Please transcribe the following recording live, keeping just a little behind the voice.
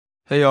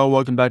Hey y'all,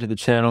 welcome back to the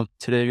channel.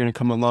 Today you're going to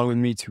come along with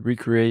me to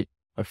recreate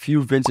a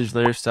few vintage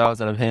layer styles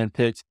that I've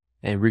handpicked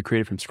and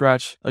recreated from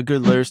scratch. A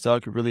good layer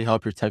style could really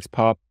help your text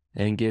pop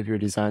and give your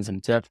design some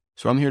depth.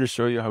 So I'm here to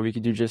show you how we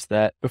can do just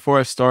that. Before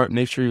I start,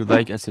 make sure you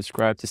like and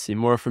subscribe to see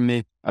more from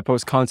me. I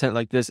post content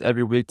like this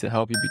every week to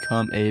help you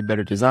become a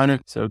better designer.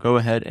 So go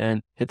ahead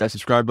and hit that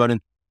subscribe button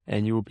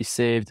and you will be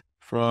saved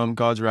from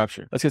God's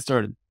rapture. Let's get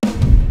started.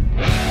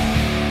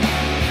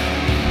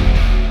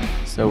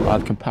 So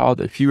I've compiled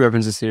a few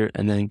references here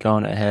and then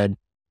gone ahead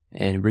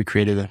and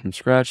recreated them from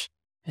scratch.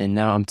 And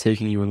now I'm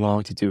taking you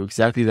along to do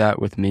exactly that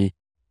with me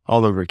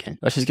all over again.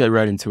 Let's just get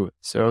right into it.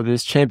 So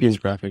this Champions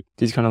graphic,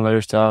 these kind of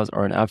layer styles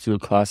are an absolute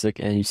classic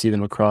and you see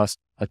them across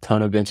a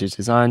ton of vintage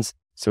designs.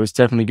 So it's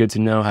definitely good to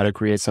know how to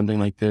create something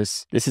like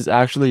this. This is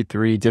actually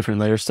 3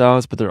 different layer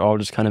styles, but they're all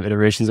just kind of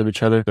iterations of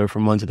each other. So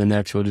from one to the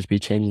next, we'll just be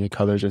changing the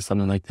colors or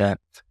something like that.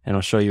 And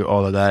I'll show you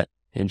all of that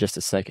in just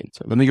a second.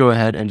 So let me go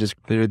ahead and just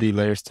clear the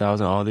layer styles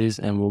on all these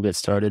and we'll get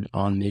started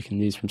on making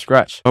these from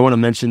scratch. I want to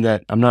mention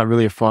that I'm not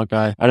really a font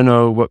guy. I don't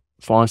know what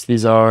fonts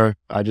these are.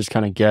 I just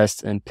kind of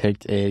guessed and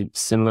picked a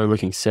similar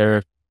looking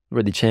serif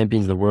for the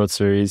Champions, the World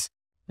Series.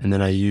 And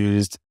then I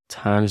used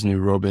Times New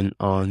Roman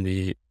on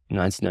the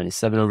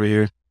 1997 over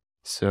here.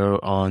 So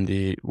on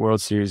the World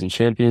Series and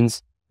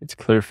Champions, it's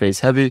clear face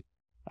heavy.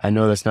 I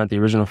know that's not the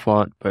original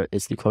font, but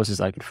it's the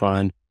closest I could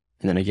find.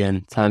 And then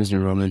again, Times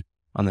New Roman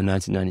on the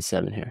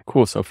 1997 here.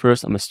 Cool. So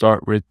first I'm going to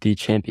start with the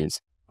Champions.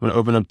 I'm going to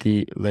open up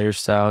the layer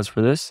styles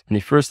for this. And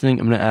the first thing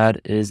I'm going to add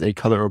is a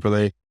color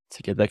overlay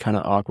to get that kind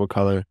of aqua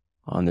color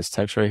on this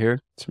text right here.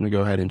 So I'm going to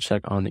go ahead and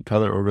check on the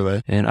color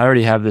overlay. And I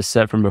already have this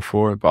set from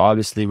before, but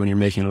obviously when you're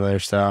making a layer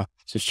style,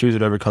 just choose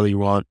whatever color you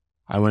want.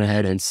 I went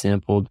ahead and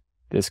sampled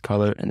this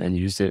color and then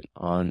used it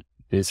on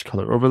this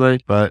color overlay,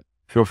 but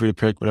feel free to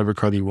pick whatever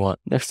color you want.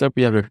 Next up,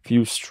 we have a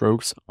few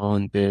strokes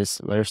on this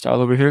layer style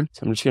over here.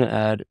 So I'm just going to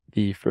add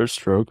the first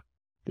stroke.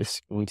 This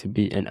is going to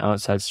be an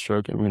outside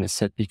stroke and we're going to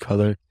set the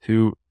color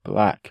to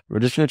black. We're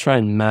just going to try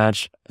and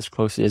match as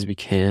closely as we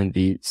can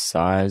the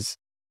size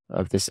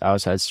of this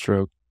outside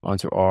stroke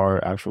onto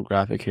our actual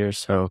graphic here.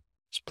 So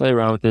just play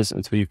around with this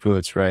until you feel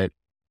it's right.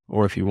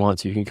 Or if you want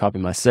to, you can copy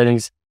my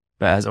settings.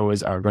 But as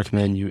always, I would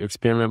recommend you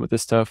experiment with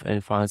this stuff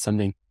and find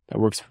something that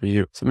works for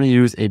you. So I'm going to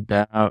use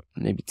about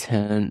maybe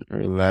 10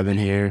 or 11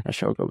 here. I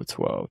shall go with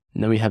 12.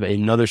 And then we have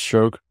another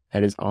stroke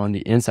that is on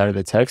the inside of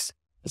the text.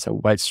 It's a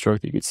white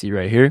stroke that you can see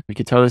right here. You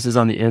can tell this is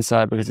on the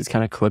inside because it's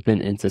kind of clipping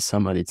into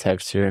some of the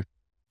text here.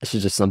 This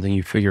is just something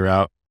you figure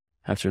out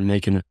after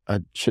making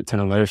a shit ton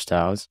of layer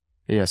styles.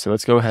 But yeah, so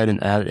let's go ahead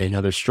and add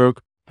another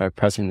stroke by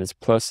pressing this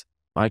plus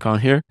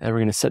icon here. And we're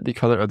going to set the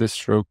color of this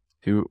stroke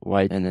to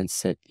white and then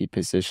set the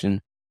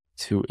position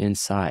to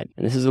inside.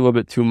 And this is a little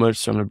bit too much,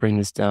 so I'm going to bring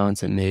this down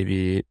to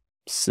maybe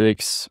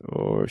 6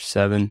 or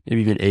 7,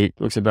 maybe even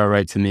 8. Looks about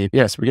right to me.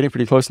 Yes, we're getting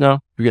pretty close now.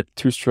 We get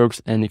 2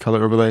 strokes and the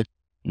color overlay.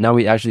 Now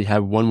we actually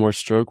have one more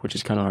stroke, which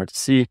is kind of hard to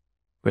see,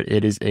 but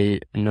it is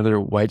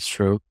another white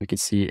stroke. We can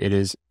see it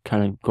is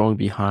kind of going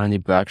behind the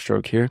black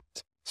stroke here.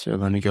 So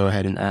let me go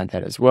ahead and add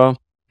that as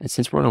well. And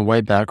since we're on a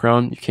white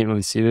background, you can't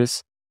really see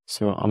this.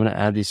 So I'm going to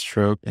add the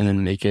stroke and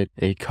then make it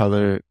a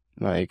color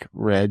like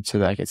red so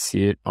that I can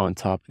see it on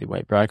top of the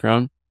white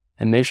background.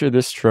 And make sure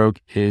this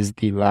stroke is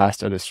the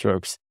last of the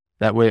strokes.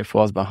 That way it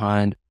falls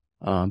behind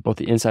both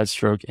the inside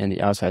stroke and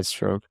the outside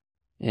stroke.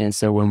 And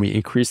so when we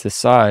increase the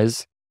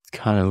size,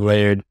 kind of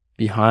layered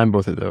behind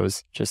both of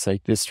those, just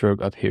like this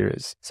stroke up here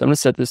is. So I'm going to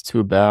set this to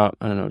about,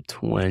 I don't know,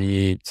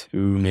 22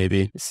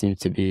 maybe. It seems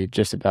to be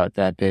just about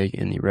that big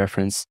in the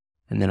reference.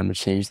 And then I'm going to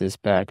change this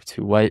back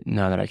to white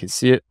now that I can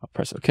see it. I'll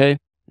press OK.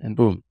 And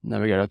boom, now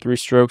we got our 3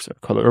 strokes, our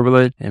color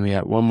overlay, and we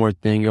got one more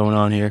thing going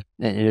on here,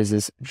 and it is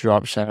this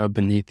drop shadow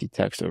beneath the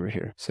text over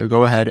here. So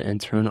go ahead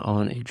and turn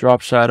on a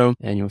drop shadow,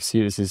 and you'll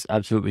see this is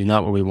absolutely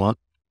not what we want.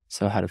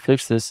 So how to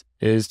fix this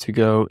is to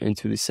go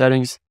into the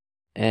settings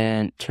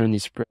and turn the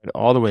spread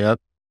all the way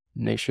up.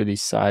 Make sure the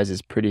size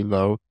is pretty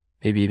low,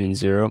 maybe even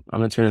 0. I'm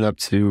going to turn it up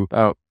to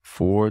about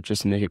 4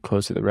 just to make it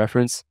close to the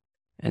reference.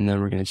 And then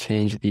we're going to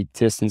change the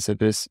distance of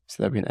this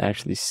so that we can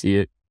actually see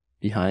it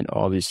behind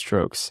all these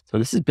strokes. So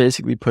this is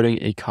basically putting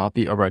a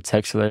copy of our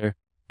text layer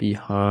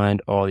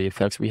behind all the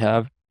effects we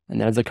have. And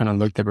that's the kind of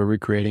look that we're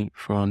recreating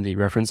from the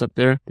reference up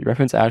there. The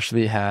reference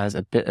actually has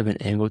a bit of an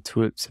angle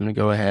to it. So I'm going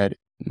to go ahead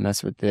and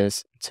mess with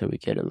this until we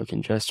get it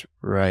looking just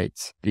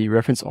right. The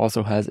reference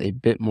also has a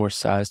bit more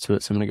size to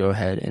it. So I'm going to go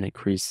ahead and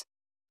increase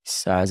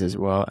size as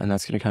well. And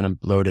that's going to kind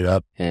of bloat it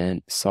up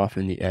and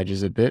soften the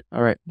edges a bit.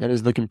 All right, that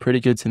is looking pretty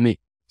good to me.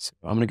 So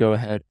I'm going to go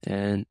ahead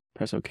and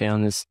press OK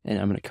on this. And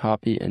I'm going to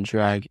copy and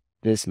drag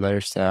this layer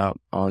style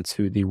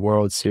onto the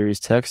World Series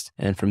text.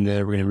 And from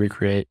there, we're going to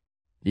recreate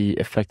the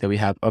effect that we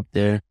have up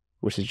there,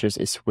 which is just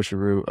a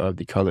switcheroo of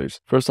the colors.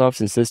 First off,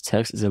 since this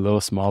text is a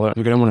little smaller,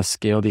 we're going to want to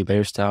scale the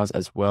layer styles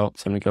as well.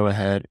 So I'm going to go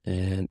ahead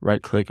and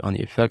right click on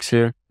the effects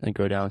here and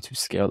go down to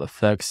scale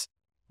effects.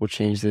 We'll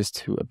change this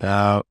to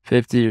about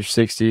 50 or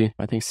 60.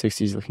 I think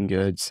 60 is looking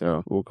good.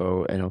 So we'll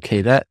go and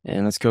OK that.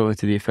 And let's go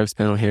into the effects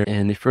panel here.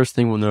 And the first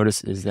thing we'll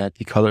notice is that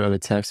the color of the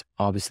text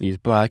obviously is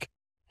black.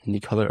 and the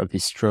color of the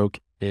stroke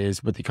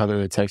is what the color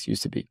of the text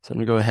used to be. So I'm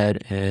gonna go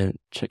ahead and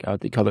check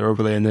out the color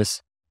overlay in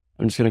this.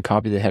 I'm just gonna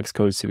copy the hex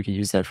code so we can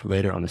use that for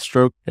later on the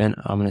stroke. Then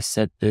I'm gonna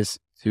set this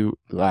to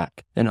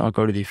black. Then I'll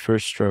go to the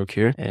first stroke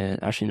here,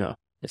 and actually no,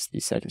 it's the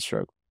second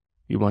stroke.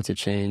 We want to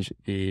change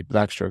the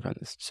black stroke on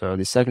this. So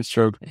the second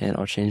stroke, and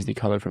I'll change the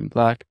color from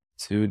black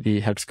to the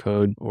hex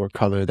code or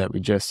color that we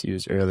just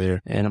used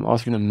earlier. And I'm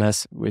also going to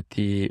mess with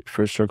the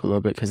first stroke a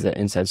little bit because that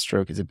inside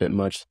stroke is a bit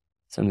much.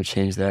 So I'm going to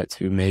change that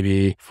to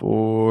maybe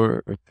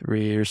 4 or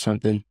 3 or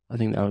something. I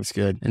think that looks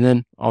good. And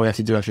then all we have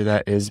to do after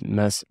that is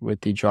mess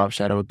with the drop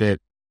shadow a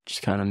bit.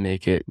 Just kind of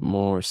make it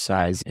more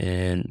size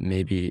and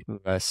maybe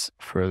less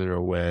further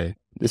away.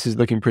 This is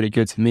looking pretty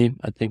good to me.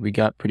 I think we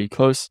got pretty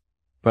close,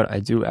 but I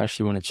do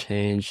actually want to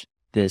change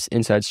this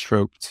inside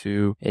stroke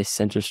to a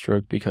center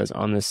stroke because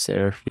on this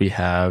serif we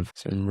have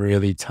some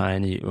really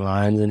tiny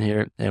lines in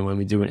here, and when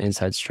we do an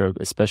inside stroke,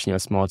 especially on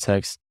small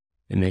text,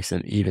 it makes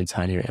them even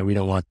tinier, and we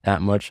don't want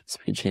that much. So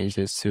we can change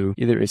this to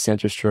either a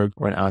center stroke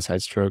or an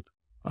outside stroke.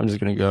 I'm just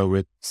going to go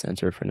with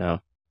center for now,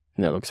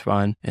 and that looks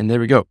fine. And there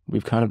we go.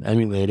 We've kind of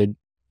emulated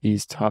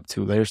these top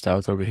 2 layer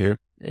styles over here.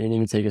 It didn't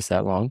even take us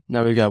that long.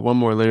 Now we got one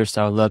more layer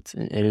style left,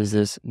 and it is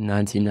this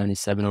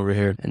 1997 over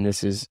here. And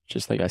this is,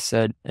 just like I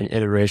said, an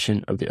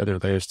iteration of the other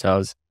layer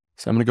styles.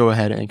 So I'm going to go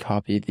ahead and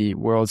copy the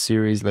World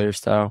Series layer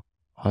style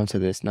onto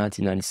this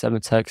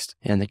 1997 text.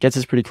 And it gets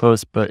us pretty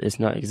close, but it's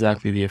not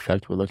exactly the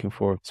effect we're looking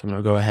for. So I'm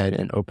going to go ahead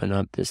and open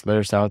up this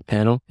layer style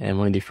panel. And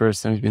one of the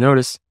first things we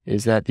notice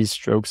is that these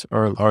strokes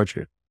are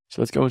larger.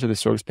 So let's go into the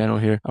strokes panel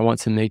here. I want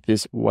to make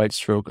this white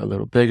stroke a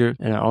little bigger,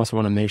 and I also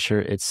want to make sure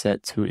it's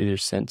set to either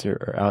center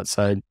or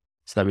outside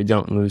so that we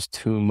don't lose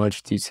too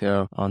much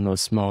detail on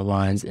those small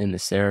lines in the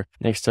serif.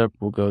 Next up,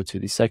 we'll go to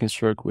the second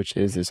stroke, which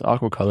is this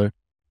aqua color,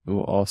 and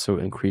we'll also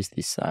increase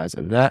the size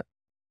of that.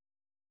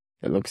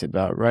 It looks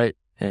about right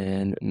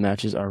and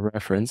matches our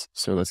reference.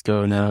 So let's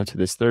go now to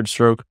this third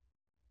stroke.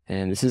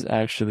 And this is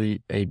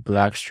actually a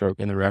black stroke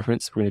in the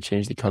reference. We're going to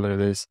change the color of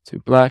this to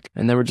black.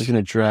 And then we're just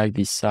going to drag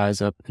the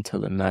size up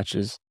until it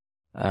matches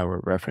our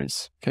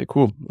reference. Okay,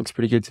 cool. Looks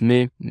pretty good to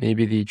me.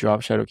 Maybe the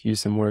drop shadow could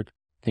use some work.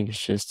 I think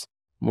it's just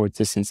more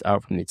distance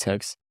out from the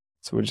text.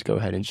 So we'll just go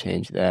ahead and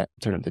change that,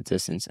 turn up the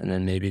distance. And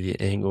then maybe the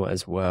angle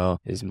as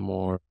well is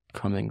more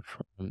coming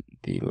from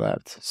the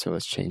left. So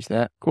let's change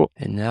that. Cool.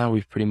 And now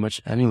we've pretty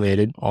much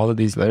emulated all of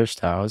these layer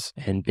styles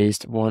and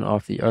based one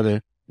off the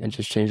other, and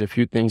just change a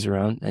few things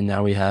around. And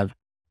now we have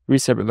 3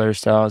 separate layer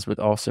styles with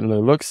all similar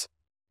looks,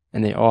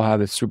 and they all have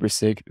a super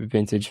sick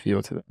vintage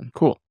feel to them.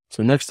 Cool.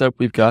 So next up,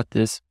 we've got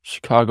this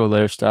Chicago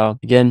layer style.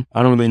 Again,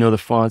 I don't really know the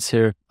fonts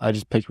here. I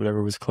just picked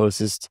whatever was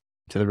closest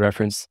to the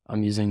reference.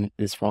 I'm using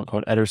this font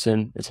called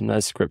Ederson. It's a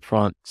nice script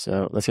font.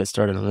 So let's get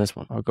started on this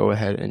one. I'll go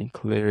ahead and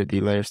clear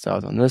the layer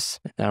styles on this.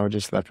 And now we're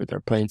just left with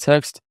our plain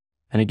text.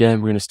 And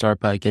again, we're going to start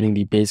by getting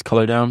the base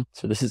color down.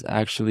 So this is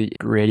actually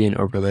a gradient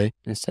overlay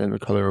instead of a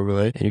color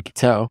overlay. And you can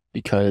tell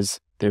because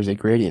there's a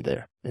gradient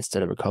there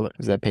instead of a color.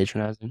 Is that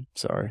patronizing?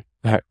 Sorry.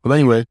 All right. Well,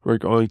 anyway, we're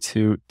going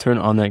to turn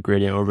on that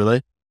gradient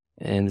overlay.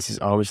 And this is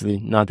obviously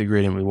not the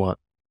gradient we want.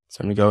 So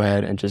I'm going to go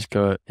ahead and just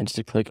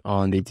click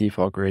on the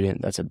default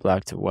gradient. That's a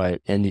black to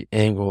white. And the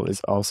angle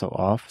is also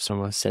off. So I'm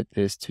going to set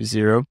this to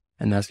 0.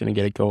 And that's going to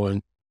get it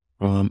going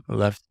from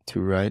left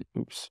to right.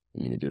 Oops, I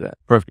mean to do that.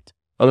 Perfect.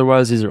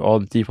 Otherwise, these are all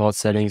the default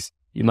settings.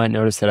 You might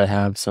notice that I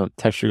have some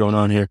texture going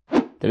on here.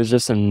 There's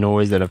just some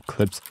noise that I've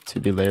clipped to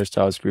the layer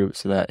styles group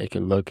so that it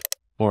can look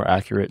more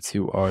accurate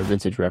to our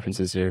vintage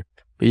references here.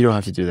 But you don't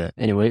have to do that.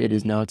 Anyway, it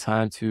is now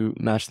time to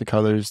match the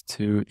colors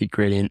to the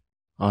gradient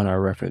on our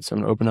reference. So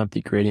I'm going to open up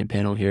the gradient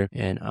panel here,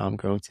 and I'm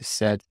going to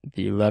set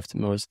the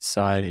leftmost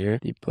side here,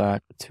 the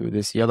black, to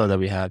this yellow that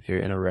we have here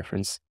in our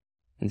reference.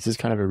 And this is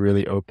kind of a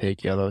really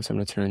opaque yellow, so I'm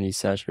going to turn the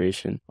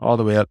saturation all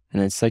the way up. And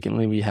then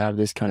secondly, we have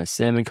this kind of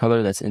salmon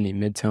color that's in the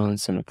midtone.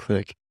 So I'm going to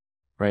click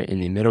right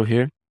in the middle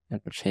here, and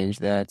I'll change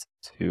that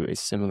to a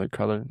similar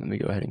color. Let me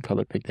go ahead and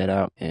color pick that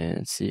out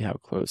and see how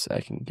close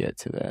I can get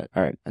to that.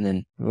 All right. And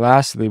then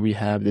lastly, we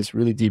have this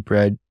really deep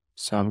red.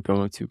 So I'm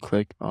going to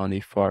click on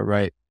the far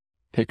right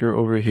picker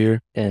over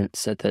here and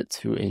set that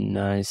to a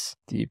nice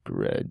deep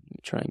red. Let me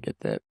try and get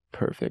that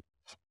perfect.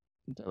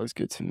 That looks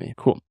good to me.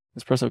 Cool.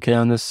 Let's press OK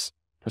on this.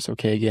 Press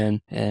OK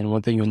again. And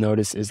one thing you'll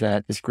notice is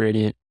that this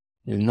gradient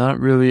is not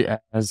really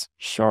as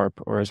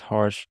sharp or as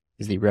harsh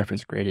as the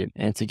reference gradient.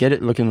 And to get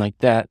it looking like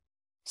that,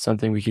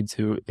 something we could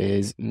do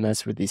is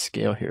mess with the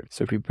scale here.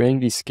 So if we bring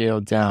the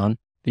scale down,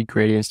 the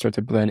gradients start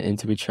to blend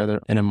into each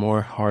other in a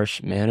more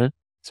harsh manner.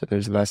 So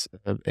there's less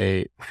of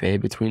a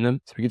fade between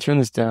them. So we can turn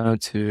this down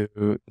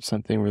to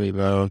something really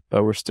low,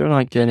 but we're still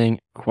not getting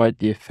quite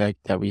the effect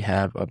that we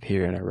have up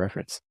here in our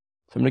reference.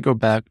 So I'm going to go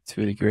back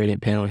to the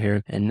gradient panel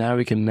here, and now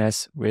we can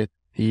mess with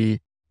the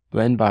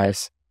blend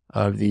bias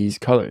of these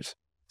colors.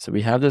 So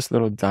we have this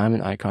little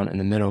diamond icon in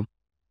the middle,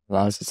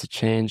 allows us to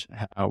change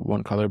how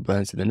one color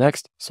blends to the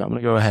next. So I'm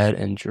going to go ahead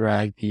and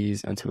drag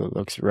these until it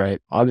looks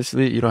right.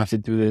 Obviously, you don't have to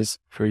do this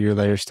for your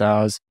layer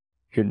styles.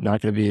 You're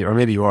not going to be, or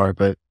maybe you are,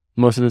 but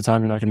most of the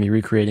time you're not going to be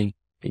recreating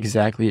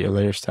exactly a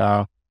layer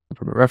style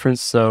from a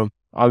reference. So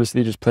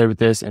Obviously, just play with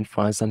this and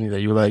find something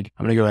that you like.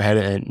 I'm going to go ahead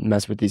and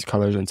mess with these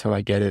colors until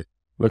I get it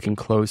looking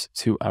close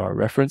to our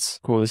reference.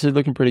 Cool, this is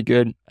looking pretty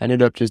good. I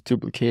ended up just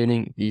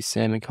duplicating the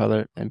salmon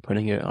color and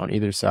putting it on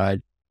either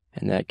side,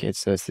 and that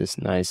gets us this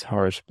nice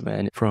harsh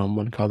blend from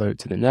one color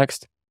to the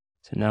next.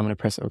 So now I'm going to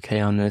press OK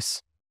on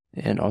this,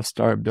 and I'll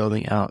start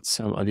building out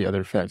some of the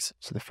other effects.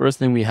 So the first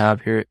thing we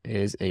have here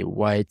is a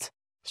white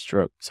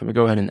stroke. So I'm going to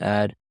go ahead and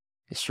add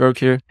a stroke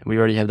here, and we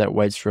already have that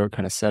white stroke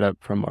kind of set up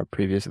from our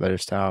previous layer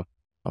style.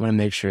 I'm going to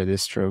make sure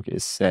this stroke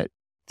is set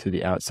to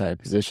the outside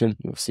position.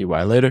 You'll see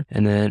why later.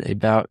 And then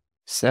about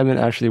 7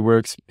 actually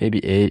works,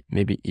 maybe 8,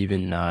 maybe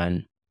even 9.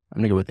 I'm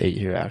going to go with 8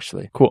 here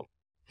actually. Cool.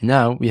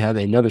 Now we have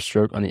another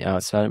stroke on the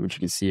outside, which you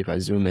can see if I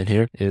zoom in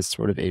here is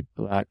sort of a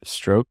black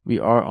stroke. We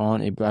are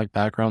on a black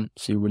background,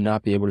 so you would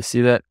not be able to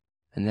see that.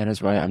 And that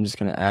is why I'm just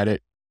going to add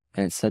it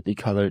and set the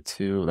color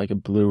to like a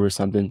blue or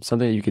something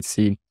that you could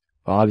see.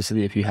 But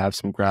obviously, if you have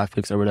some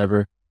graphics or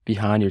whatever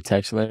behind your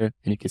text layer,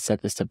 then you can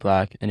set this to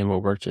black and it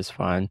will work just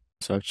fine.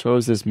 So I've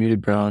chose this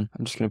muted brown.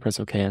 I'm just going to press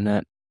OK on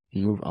that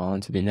and move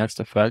on to the next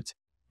effect,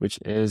 which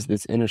is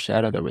this inner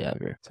shadow that we have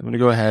here. So I'm going to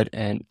go ahead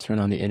and turn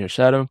on the inner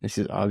shadow. This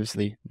is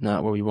obviously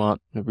not what we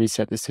want. I'm going to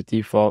reset this to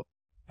default.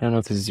 I don't know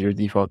if this is your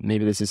default.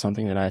 Maybe this is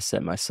something that I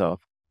set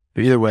myself.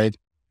 But either way,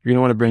 you're going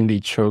to want to bring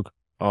the choke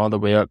all the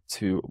way up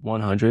to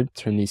 100.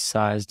 Turn the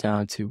size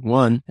down to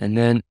 1 and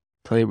then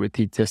play with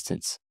the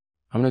distance.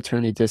 I'm going to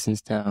turn the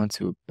distance down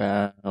to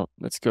about,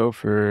 let's go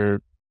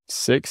for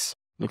 6.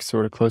 Looks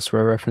sort of close to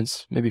our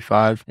reference, maybe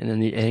 5. And then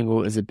the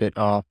angle is a bit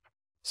off.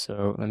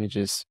 So let me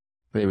just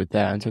play with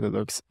that until it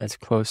looks as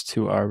close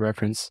to our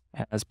reference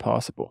as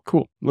possible.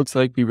 Cool. Looks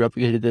like we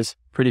replicated this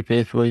pretty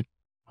faithfully.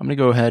 I'm going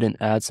to go ahead and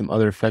add some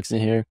other effects in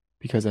here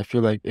because I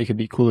feel like it could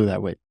be cooler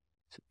that way.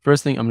 So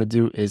first thing I'm going to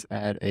do is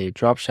add a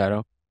drop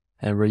shadow,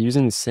 and we're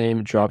using the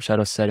same drop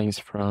shadow settings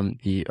from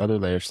the other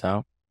layer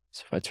style.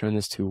 So if I turn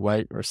this to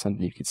white or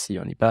something you can see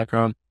on the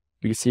background,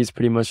 you can see it's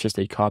pretty much just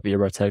a copy of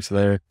our text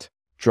layer,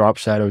 drop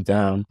shadow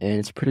down, and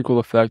it's a pretty cool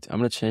effect. I'm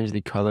going to change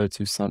the color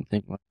to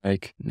something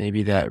like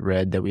maybe that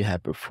red that we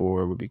had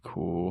before would be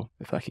cool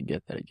if I could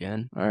get that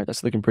again. All right,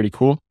 that's looking pretty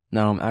cool.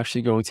 Now I'm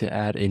actually going to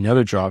add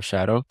another drop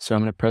shadow. So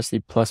I'm going to press the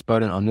plus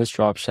button on this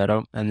drop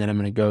shadow, and then I'm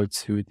going to go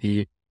to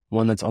the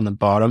one that's on the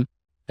bottom.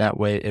 That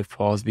way it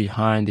falls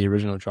behind the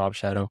original drop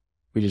shadow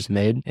we just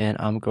made, and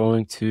I'm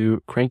going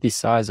to crank the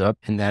size up,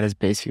 and that is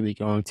basically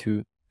going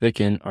to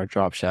thicken our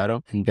drop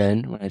shadow. And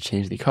then when I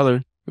change the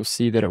color, you'll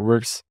see that it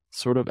works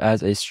sort of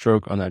as a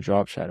stroke on that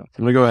drop shadow. So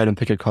I'm gonna go ahead and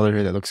pick a color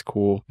here that looks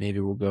cool. Maybe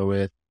we'll go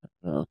with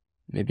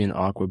maybe an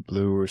aqua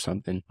blue or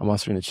something. I'm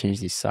also going to change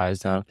the size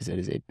down because it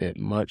is a bit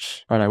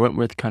much. All right, I went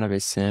with kind of a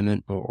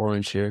salmon or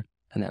orange here,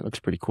 and that looks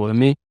pretty cool to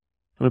me.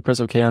 I'm going to press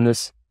OK on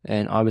this,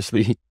 and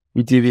obviously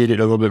we deviated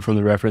a little bit from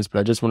the reference, but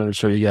I just wanted to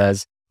show you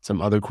guys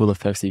some other cool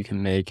effects that you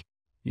can make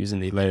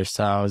using the layer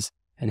styles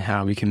and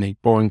how we can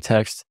make boring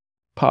text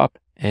pop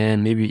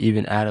and maybe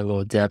even add a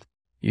little depth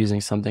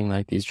using something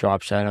like these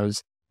drop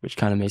shadows, which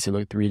kind of makes it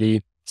look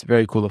 3D. It's a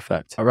very cool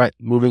effect. All right,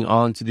 moving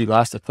on to the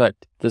last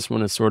effect. This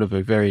one is sort of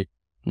a very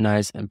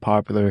nice and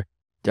popular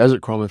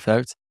desert chrome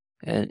effect,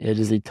 and it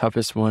is the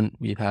toughest one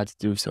we've had to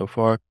do so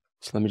far.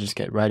 So let me just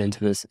get right into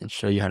this and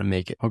show you how to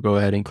make it. I'll go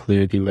ahead and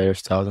clear the layer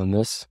styles on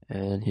this,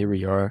 and here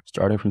we are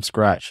starting from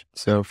scratch.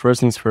 So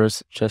first things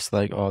first, just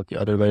like all the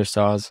other layer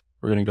styles,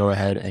 we're going to go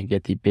ahead and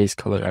get the base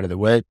color out of the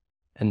way,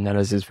 and that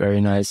is this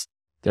very nice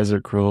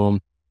desert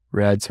chrome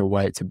red to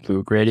white to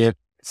blue gradient.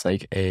 It's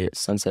like a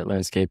sunset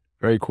landscape.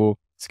 Very cool.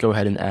 Let's go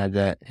ahead and add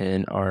that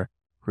in our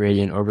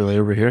gradient overlay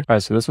over here. All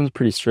right, so this one's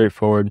pretty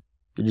straightforward.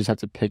 You just have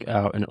to pick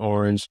out an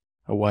orange,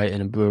 a white,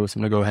 and a blue. So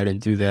I'm going to go ahead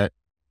and do that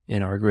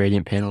in our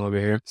gradient panel over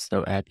here.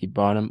 So at the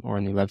bottom or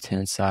on the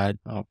left-hand side,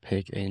 I'll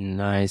pick a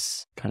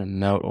nice kind of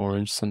melt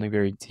orange, something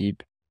very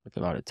deep with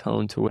a lot of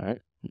tone to it. All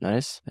right,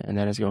 nice. And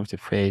that is going to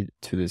fade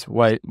to this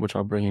white, which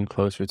I'll bring in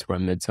closer to our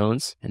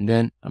midtones. And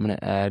then I'm going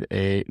to add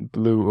a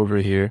blue over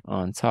here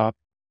on top.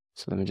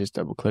 So let me just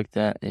double click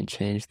that and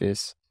change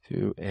this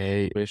to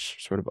a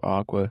sort of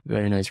aqua.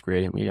 Very nice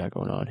gradient we got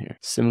going on here.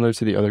 Similar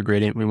to the other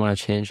gradient, we want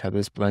to change how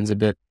this blends a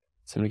bit.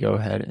 So I'm going to go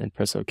ahead and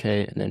press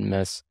OK and then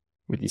mess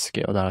with the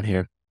scale down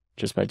here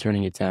just by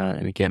turning it down,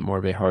 and we get more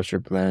of a harsher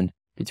blend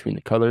between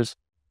the colors,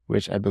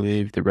 which I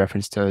believe the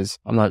reference does.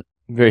 I'm not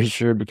very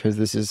sure because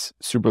this is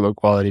super low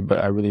quality,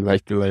 but I really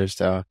like the layer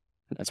style.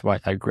 And that's why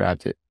I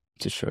grabbed it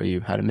to show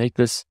you how to make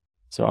this.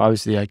 So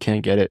obviously I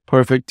can't get it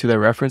perfect to the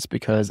reference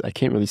because I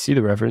can't really see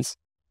the reference,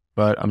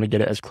 but I'm going to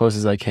get it as close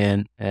as I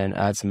can and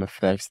add some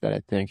effects that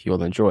I think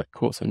you'll enjoy.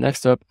 Cool. So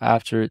next up,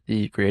 after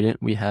the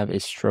gradient, we have a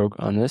stroke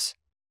on this.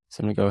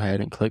 So I'm going to go ahead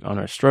and click on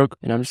our stroke,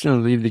 and I'm just going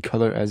to leave the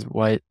color as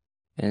white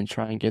and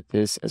try and get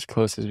this as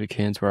close as we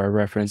can to our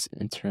reference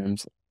in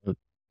terms of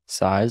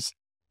size.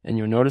 And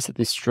you'll notice that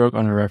the stroke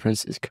on our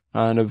reference is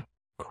kind of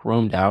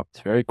chromed out.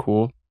 It's very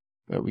cool,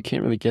 but we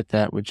can't really get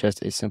that with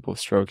just a simple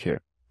stroke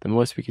here. The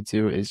most we could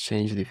do is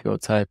change the fill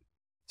type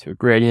to a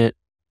gradient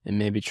and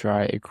maybe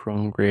try a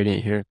chrome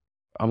gradient here.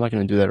 I'm not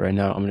going to do that right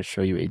now. I'm going to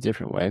show you a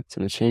different way. So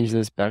I'm going to change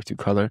this back to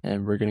color,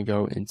 and we're going to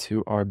go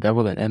into our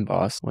bevel and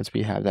emboss. Once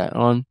we have that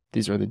on,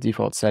 these are the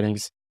default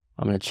settings.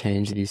 I'm going to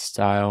change the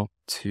style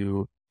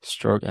to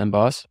stroke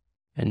emboss,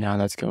 and now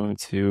that's going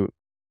to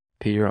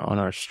appear on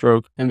our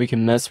stroke, and we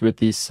can mess with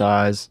the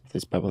size of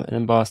this bevel and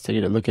emboss to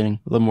get it looking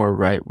a little more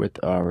right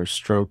with our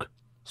stroke.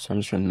 So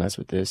I'm just going to mess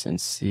with this and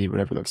see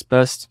whatever looks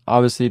best.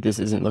 Obviously, this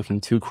isn't looking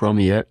too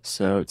chromy yet.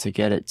 So to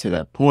get it to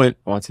that point,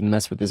 I want to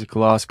mess with this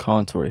gloss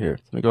contour here.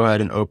 So I'm going to go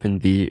ahead and open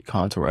the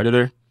contour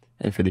editor.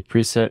 And for the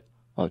preset,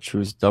 I'll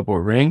choose double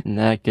ring. And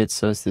that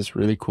gets us this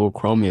really cool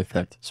chromy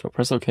effect. So I'll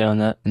press OK on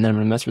that. And then I'm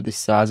going to mess with the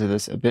size of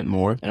this a bit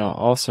more. And I'll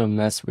also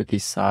mess with the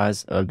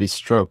size of the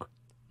stroke.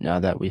 Now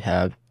that we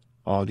have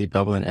all the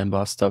bevel and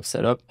emboss stuff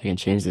set up, I can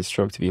change the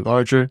stroke to be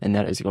larger. And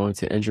that is going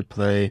to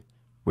interplay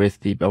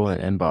with the bevel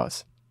and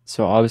emboss.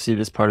 So obviously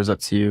this part is up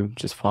to you.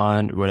 Just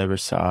find whatever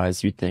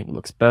size you think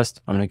looks best.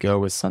 I'm going to go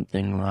with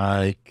something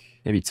like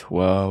maybe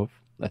 12.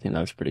 I think that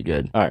looks pretty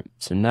good. All right,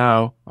 so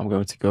now I'm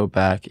going to go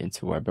back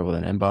into our bevel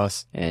and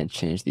emboss and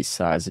change the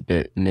size a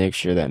bit. Make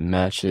sure that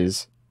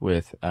matches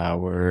with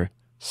our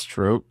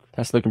stroke.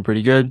 That's looking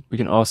pretty good. We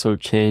can also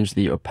change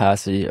the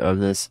opacity of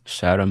this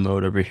shadow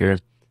mode over here.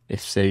 If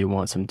say you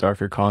want some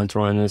darker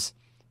contour in this,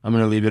 I'm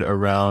going to leave it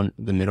around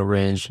the middle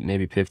range,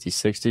 maybe 50,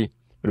 60.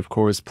 But of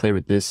course, play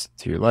with this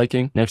to your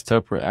liking. Next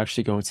up, we're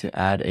actually going to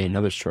add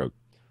another stroke.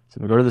 So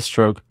I'm going to go to the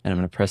stroke, and I'm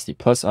going to press the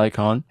plus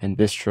icon, and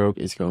this stroke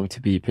is going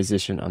to be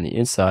positioned on the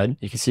inside.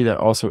 You can see that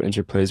also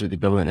interplays with the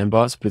bevel and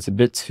emboss, but it's a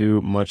bit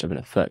too much of an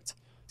effect.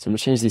 So I'm going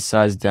to change the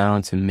size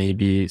down to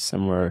maybe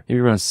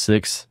around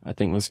 6. I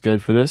think looks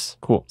good for this.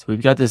 Cool. So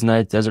we've got this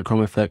nice desert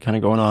chrome effect kind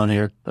of going on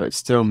here, but it's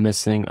still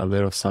missing a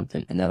little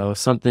something. And that little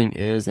something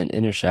is an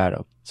inner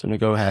shadow. So I'm going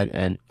to go ahead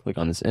and click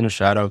on this inner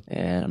shadow,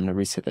 and I'm going to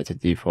reset that to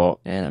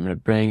default. And I'm going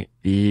to bring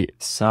the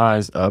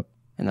size up,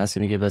 and that's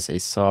going to give us a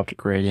soft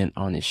gradient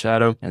on the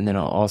shadow. And then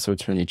I'll also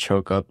turn the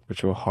choke up,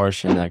 which will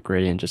harshen that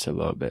gradient just a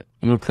little bit.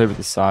 I'm going to play with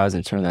the size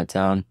and turn that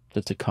down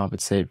just to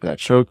compensate for that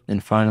choke.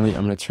 And finally,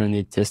 I'm going to turn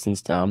the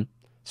distance down,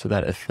 so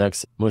that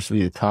affects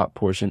mostly the top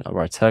portion of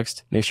our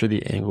text. Make sure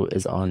the angle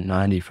is on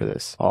 90 for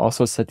this. I'll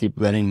also set the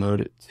blending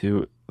mode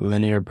to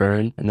linear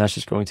burn, and that's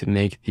just going to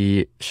make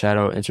the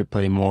shadow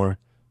interplay more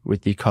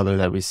with the color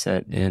that we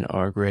set in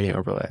our gradient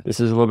overlay.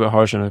 This is a little bit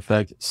harsh on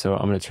effect, so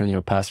I'm going to turn the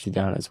opacity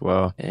down as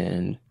well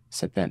and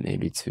set that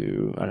maybe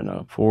to, I don't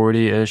know,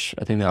 40-ish.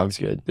 I think that looks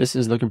good. This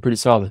is looking pretty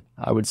solid.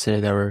 I would say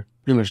that we're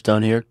pretty much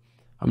done here.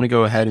 I'm going to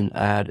go ahead and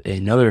add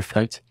another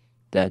effect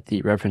that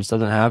the reference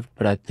doesn't have,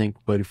 but I think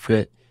would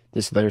fit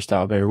this layer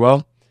style very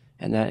well,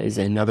 and that is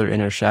another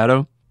inner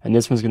shadow, and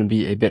this one's going to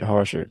be a bit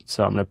harsher.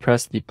 So I'm going to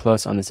press the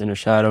plus on this inner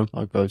shadow.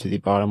 I'll go to the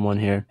bottom one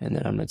here, and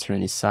then I'm going to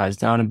turn the size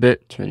down a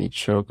bit, turn the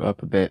choke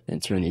up a bit,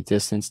 and turn the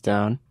distance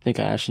down. I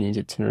think I actually need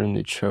to turn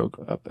the choke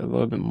up a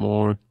little bit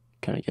more,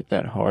 kind of get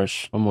that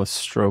harsh, almost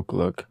stroke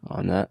look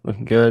on that.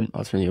 Looking good.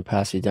 I'll turn the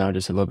opacity down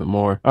just a little bit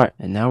more. All right,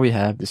 and now we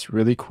have this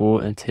really cool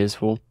and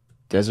tasteful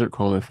desert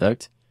chrome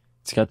effect.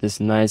 It's got this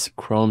nice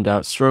chromed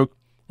out stroke,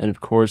 and of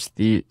course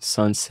the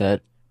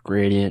sunset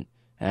gradient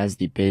as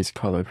the base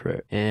color for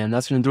it. And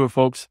that's going to do it,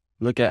 folks.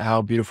 Look at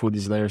how beautiful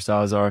these layer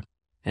styles are,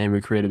 and we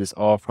created this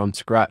all from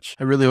scratch.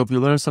 I really hope you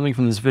learned something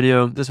from this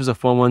video. This was a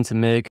fun one to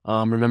make.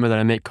 Remember that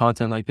I make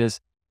content like this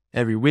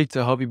every week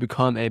to help you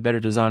become a better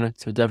designer,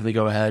 so definitely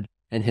go ahead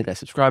and hit that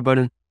subscribe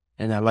button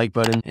and that like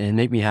button and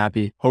make me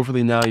happy.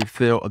 Hopefully now you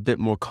feel a bit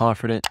more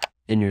confident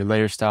in your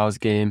layer styles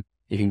game.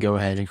 You can go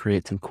ahead and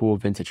create some cool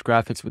vintage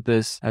graphics with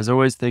this. As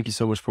always, thank you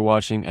so much for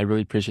watching. I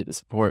really appreciate the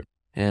support,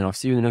 and I'll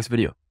see you in the next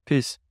video.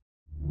 Peace.